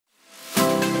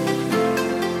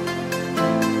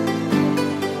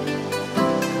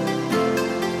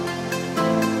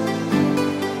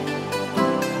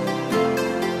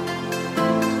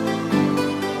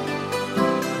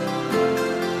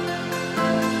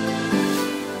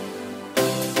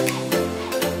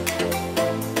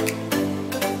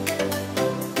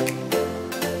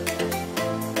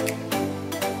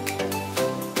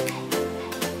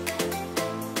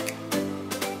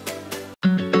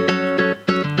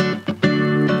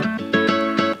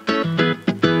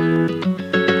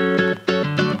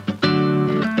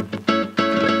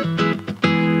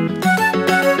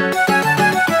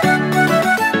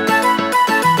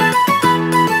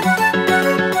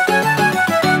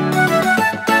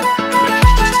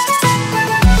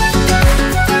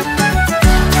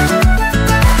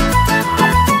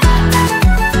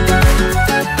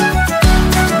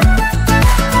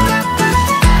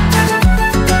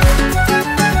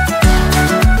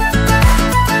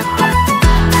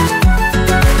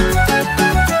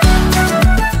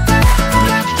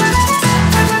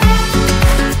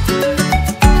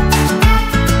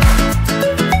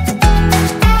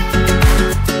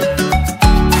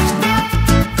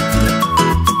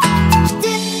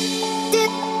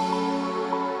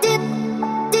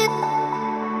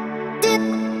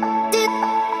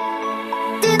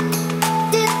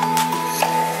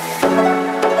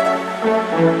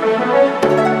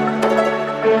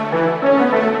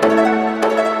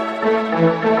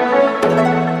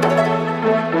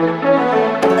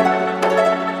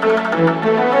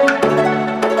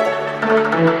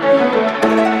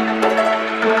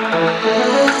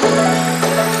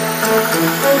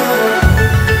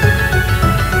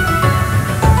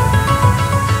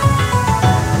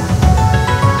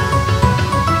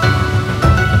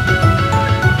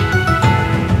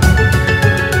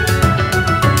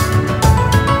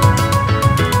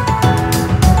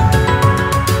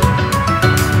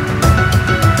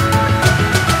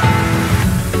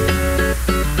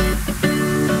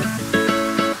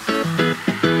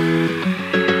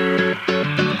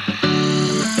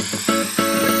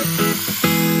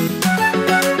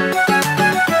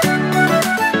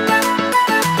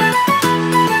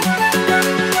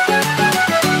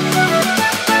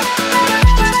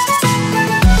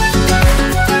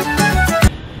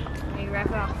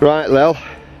Right, Lil,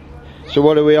 so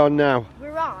what are we on now?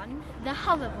 We're on the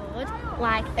hoverboard,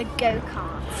 like a Go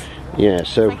Kart. Yeah,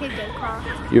 so Like a Go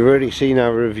Kart. you've already seen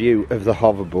our review of the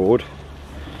hoverboard,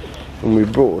 and we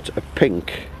bought a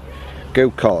pink Go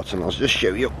Kart, and I'll just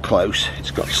show you up close. It's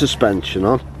got suspension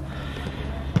on,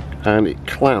 and it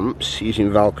clamps using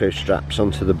Velcro straps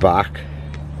onto the back,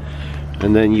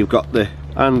 and then you've got the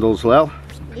handles, Lil.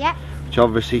 Yeah. Which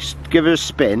obviously give it a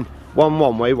spin,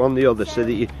 one way, one the other, so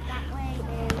that you.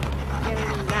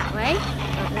 That way,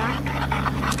 like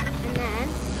that, and then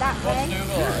that way,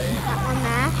 that one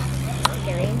there,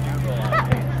 going that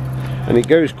way. And it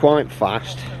goes quite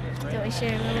fast Don't we show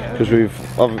them? because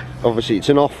we've obviously it's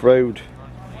an off-road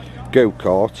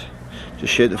go-kart.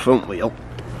 Just show the front wheel.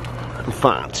 In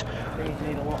fact,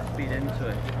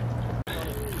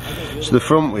 so the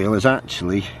front wheel has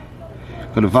actually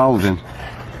got a valve in,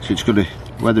 so it's got a,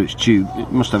 whether it's tube,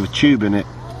 it must have a tube in it.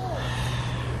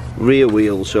 Rear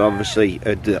wheels are obviously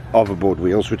the hoverboard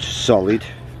wheels, which are solid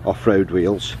off-road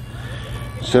wheels,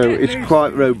 so it's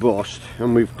quite robust.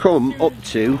 And we've come up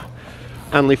to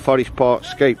Hanley Forest Park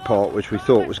skate park, which we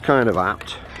thought was kind of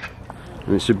apt,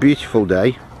 and it's a beautiful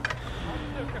day,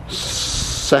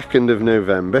 2nd of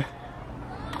November.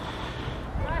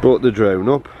 Brought the drone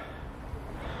up,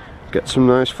 get some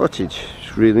nice footage.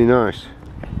 It's really nice.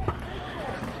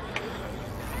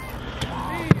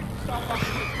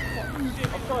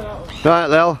 Right,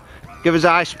 Lil, give us a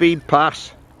high speed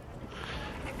pass.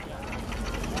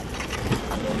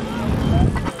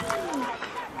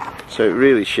 So it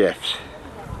really shifts.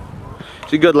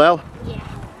 Is it good, Lil? Yeah.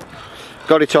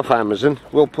 Got it off Amazon.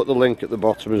 We'll put the link at the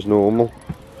bottom as normal.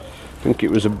 I think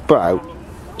it was about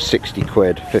 60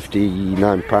 quid,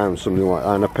 £59, something like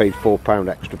that, and I paid £4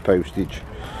 extra postage.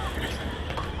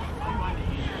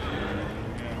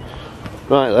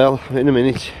 Right, Lil, in a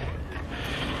minute.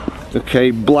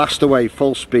 Okay, blast away,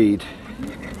 full speed.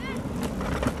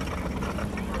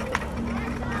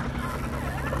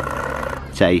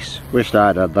 Taste. Wished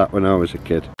I'd had that when I was a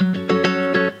kid.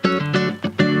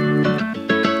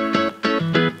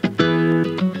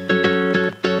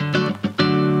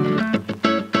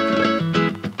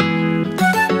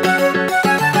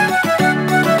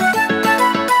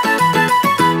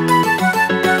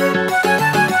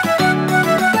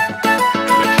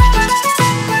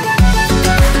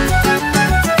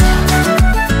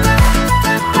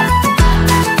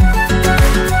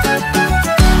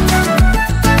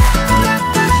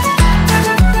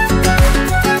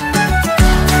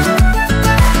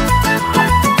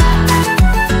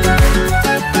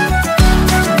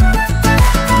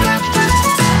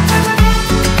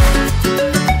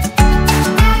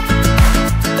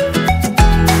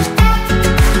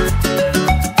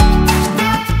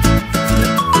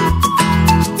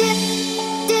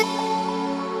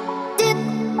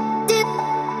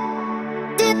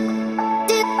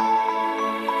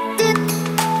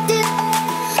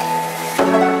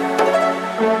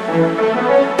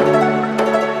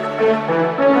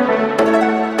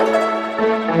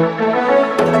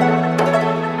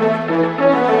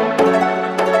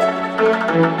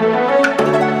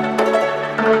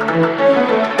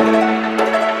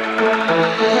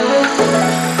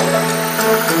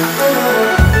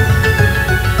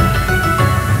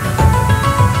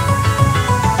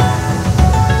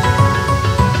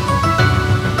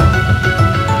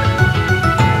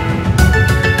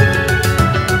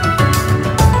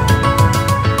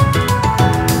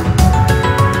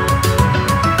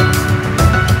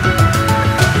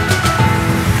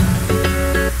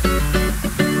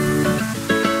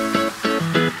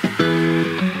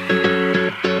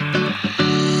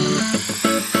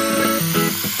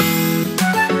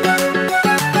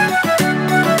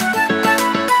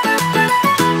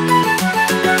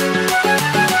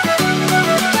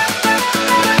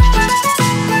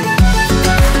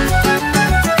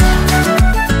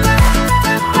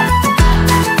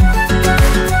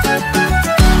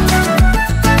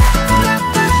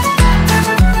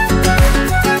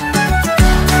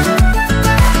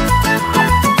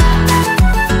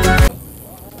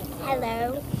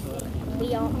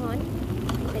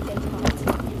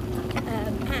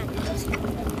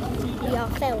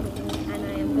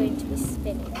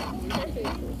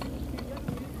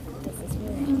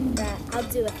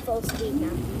 full speed now.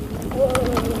 Whoa.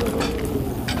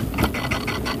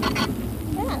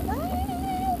 Hello.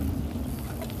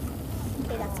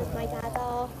 Okay, that's with my dad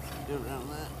off.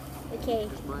 Okay.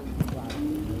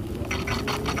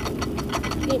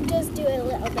 It does do a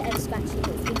little bit of scratching,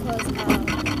 it's because I'm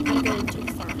going too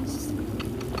fast.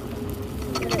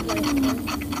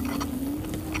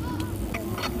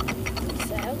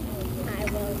 So, I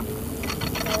will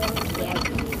go on here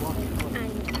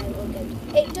and I will go.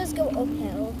 It does go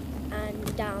uphill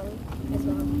and down as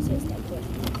well, so it's dead good.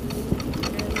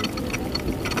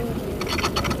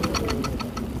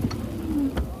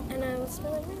 And I will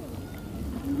spin it around.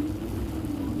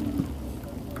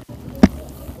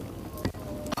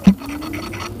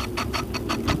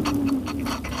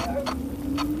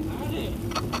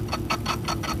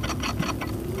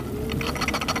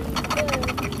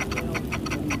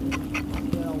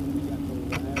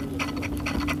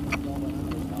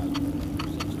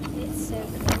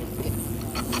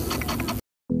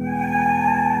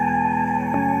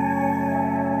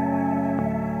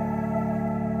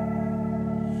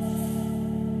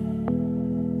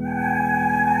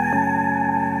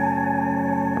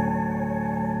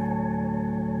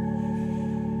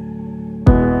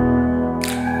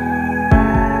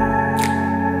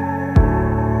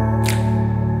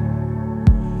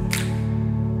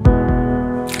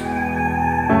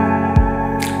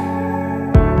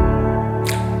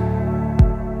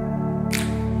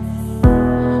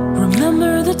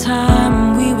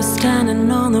 Time we were standing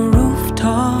on the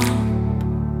rooftop,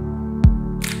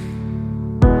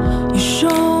 you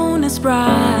shone as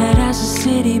bright as the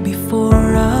city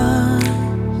before us.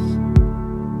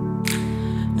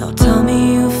 Now tell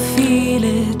me you feel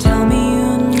it, tell me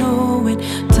you know it,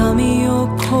 tell me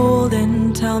you're cold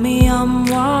and tell me I'm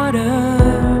water,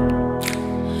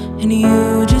 and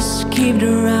you just keep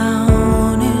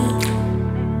drowning.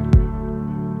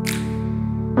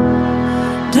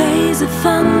 Days of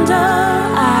thunder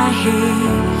I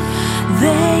hear,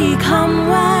 they come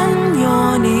when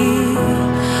you're near.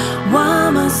 Why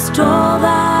must all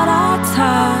that I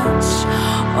touch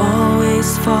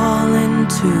always fall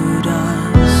into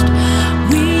dust?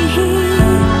 We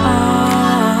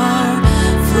are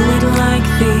fluid like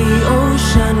the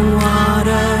ocean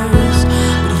waters,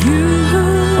 but you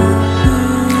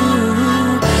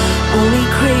only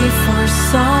crave for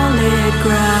solid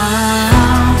ground.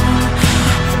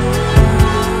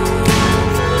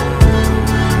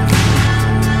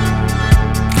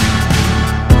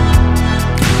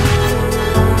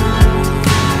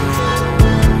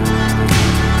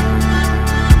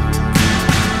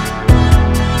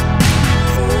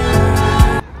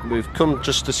 We've come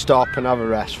just to stop and have a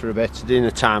rest for a bit, doing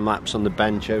a time lapse on the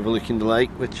bench overlooking the lake,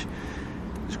 which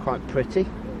is quite pretty.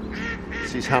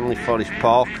 This is Hanley Forest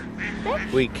Park.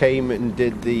 We came and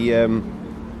did the your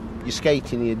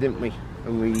skating here, didn't we?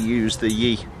 And we used the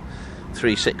Yi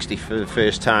 360 for the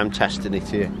first time, testing it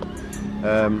here.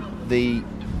 The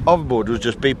hoverboard was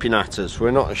just beeping at us.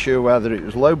 We're not sure whether it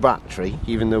was low battery,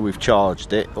 even though we've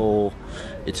charged it, or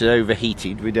it's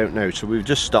overheated, we don't know. So we've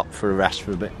just stopped for a rest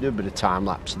for a bit, do a bit of time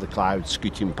lapse of the clouds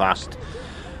scooting past,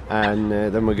 and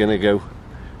then we're going to go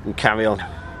and carry on.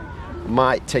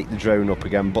 Might take the drone up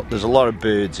again, but there's a lot of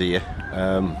birds here.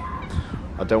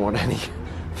 I don't want any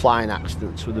flying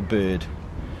accidents with a bird.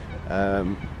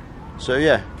 So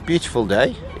yeah, beautiful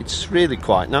day. It's really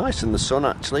quite nice in the sun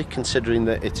actually, considering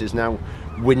that it is now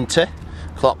winter.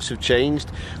 Clocks have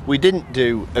changed. We didn't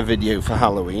do a video for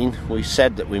Halloween. We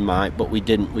said that we might, but we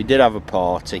didn't. We did have a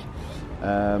party,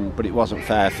 but it wasn't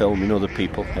fair filming other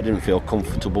people. I didn't feel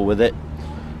comfortable with it.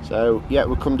 So yeah,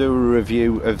 we'll come do a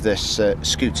review of this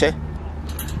scooter.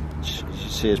 As you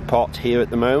see, is parked here at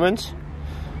the moment,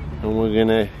 and we're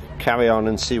gonna carry on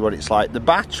and see what it's like. The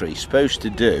battery's supposed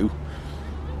to do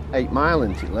 8 mile,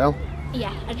 isn't it, Lil?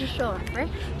 Yeah, I just saw a fish.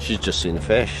 She's just seen a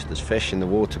fish. There's fish in the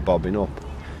water bobbing up.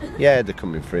 Yeah, they're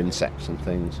coming for insects and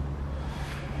things.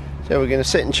 So we're going to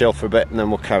sit and chill for a bit and then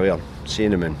we'll carry on. See you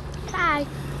in a minute. Bye.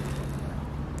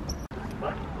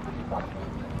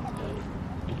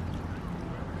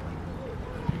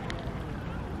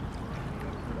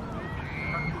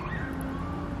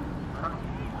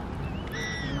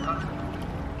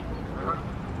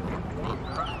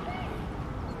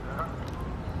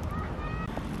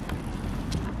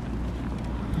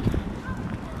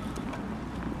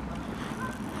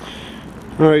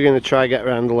 We're going to try get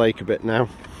around the lake a bit now.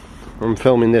 I'm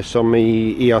filming this on my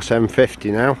EOS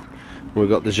M50 now. We've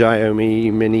got the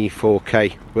Xiaomi Mini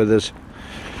 4K with us.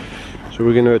 So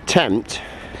we're going to attempt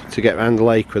to get around the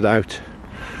lake without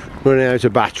running out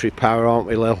of battery power, aren't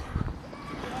we, Lil?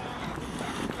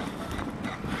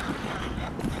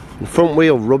 The front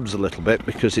wheel rubs a little bit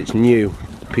because it's new,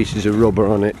 pieces of rubber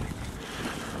on it.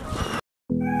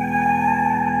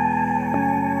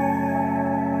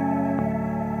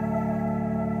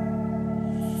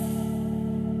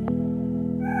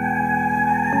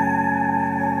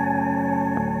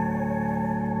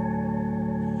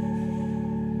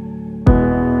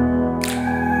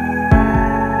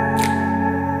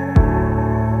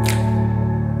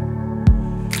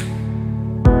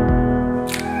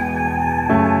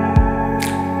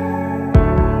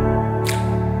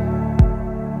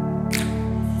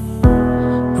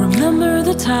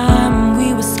 Time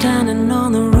we were standing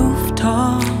on the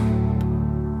rooftop,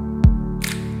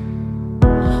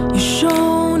 you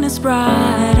shone as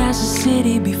bright as the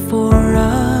city before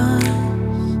us.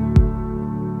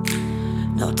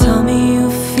 Now tell me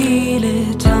you feel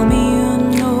it, tell me you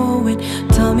know it,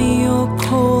 tell me you're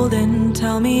cold and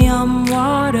tell me I'm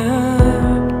water,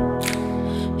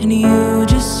 and you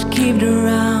just keep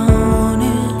drowning.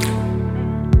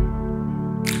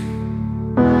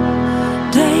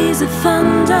 Days of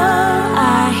thunder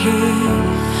I hear,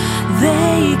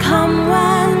 they come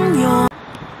when you're...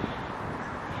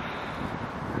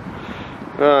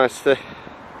 Right,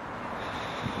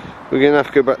 we're going to have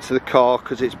to go back to the car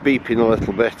because it's beeping a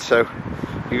little bit, so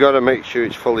you've got to make sure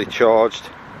it's fully charged.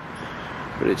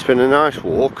 But it's been a nice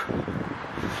walk.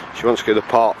 She wants to go to the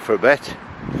park for a bit.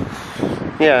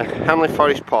 Yeah, Hanley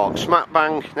Forest Park, smack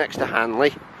bang next to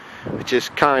Hanley, which is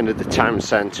kind of the town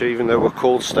centre, even though we're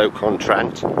called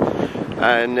Stoke-on-Trent.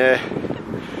 And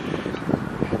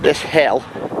this hill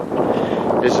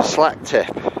is a slack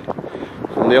tip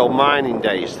from the old mining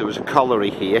days. There was a colliery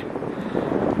here,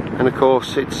 and of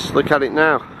course look at it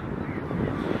now,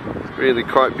 really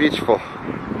quite beautiful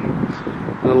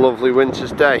on a lovely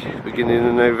winter's day beginning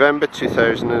in November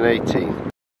 2018.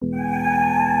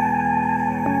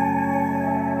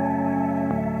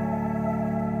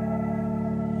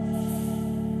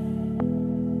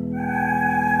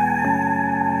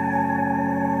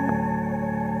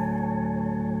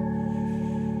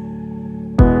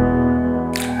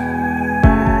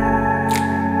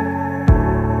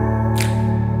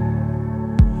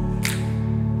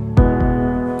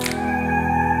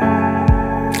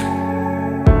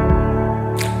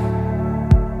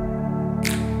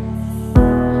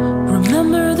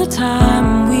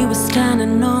 Time we were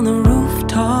standing on the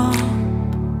rooftop,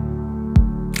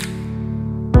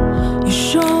 you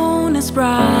shone as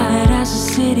bright as the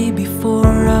city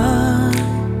before us.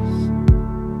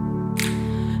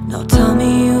 Now tell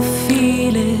me you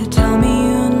feel it, tell me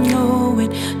you know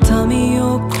it, tell me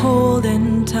you're cold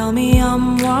and tell me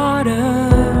I'm water,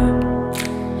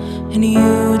 and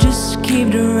you just keep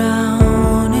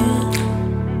drowning.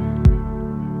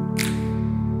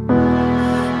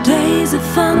 Days of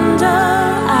thunder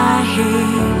I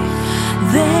hear,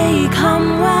 they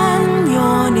come when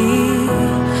you're near.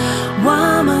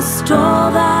 Why must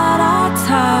all that I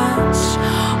touch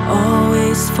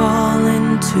always fall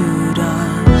into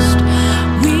dust?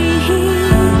 We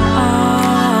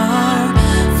are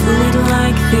fluid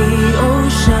like the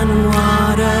ocean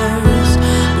waters,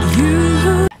 but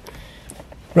you...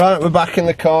 Right, we're back in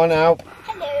the car now.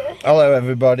 Hello. Hello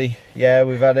everybody. Yeah,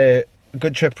 we've had a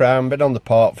good trip around, been on the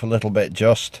park for a little bit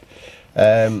just.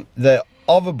 The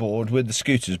hoverboard with the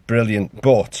scooter is brilliant,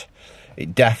 but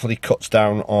it definitely cuts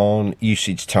down on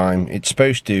usage time. It's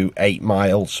supposed to do 8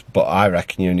 miles, but I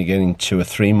reckon you're only getting 2 or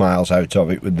 3 miles out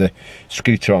of it with the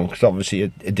scooter on, because obviously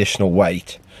additional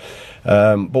weight.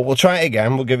 But we'll try it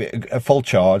again, we'll give it a full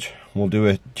charge, we'll do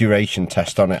a duration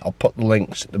test on it. I'll put the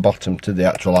links at the bottom to the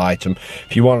actual item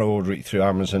if you want to order it through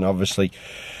Amazon. Obviously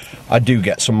I do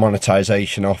get some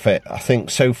monetization off it. I think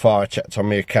so far I checked on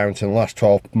my account in the last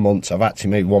 12 months I've actually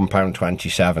made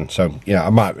 £1.27, so you know I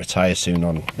might retire soon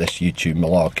on this YouTube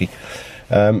malarkey.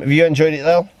 Have you enjoyed it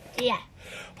though? Yeah.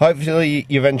 Hopefully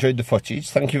you've enjoyed the footage.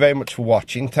 Thank you very much for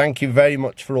watching. Thank you very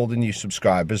much for all the new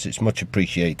subscribers, it's much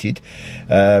appreciated.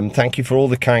 Thank you for all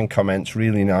the kind comments,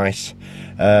 really nice.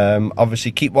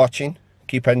 Obviously keep watching,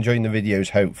 keep enjoying the videos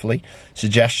hopefully.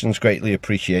 Suggestions greatly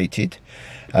appreciated.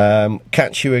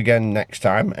 Catch you again next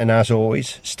time, and as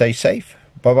always, stay safe.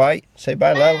 Bye bye. Say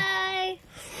bye, Lel.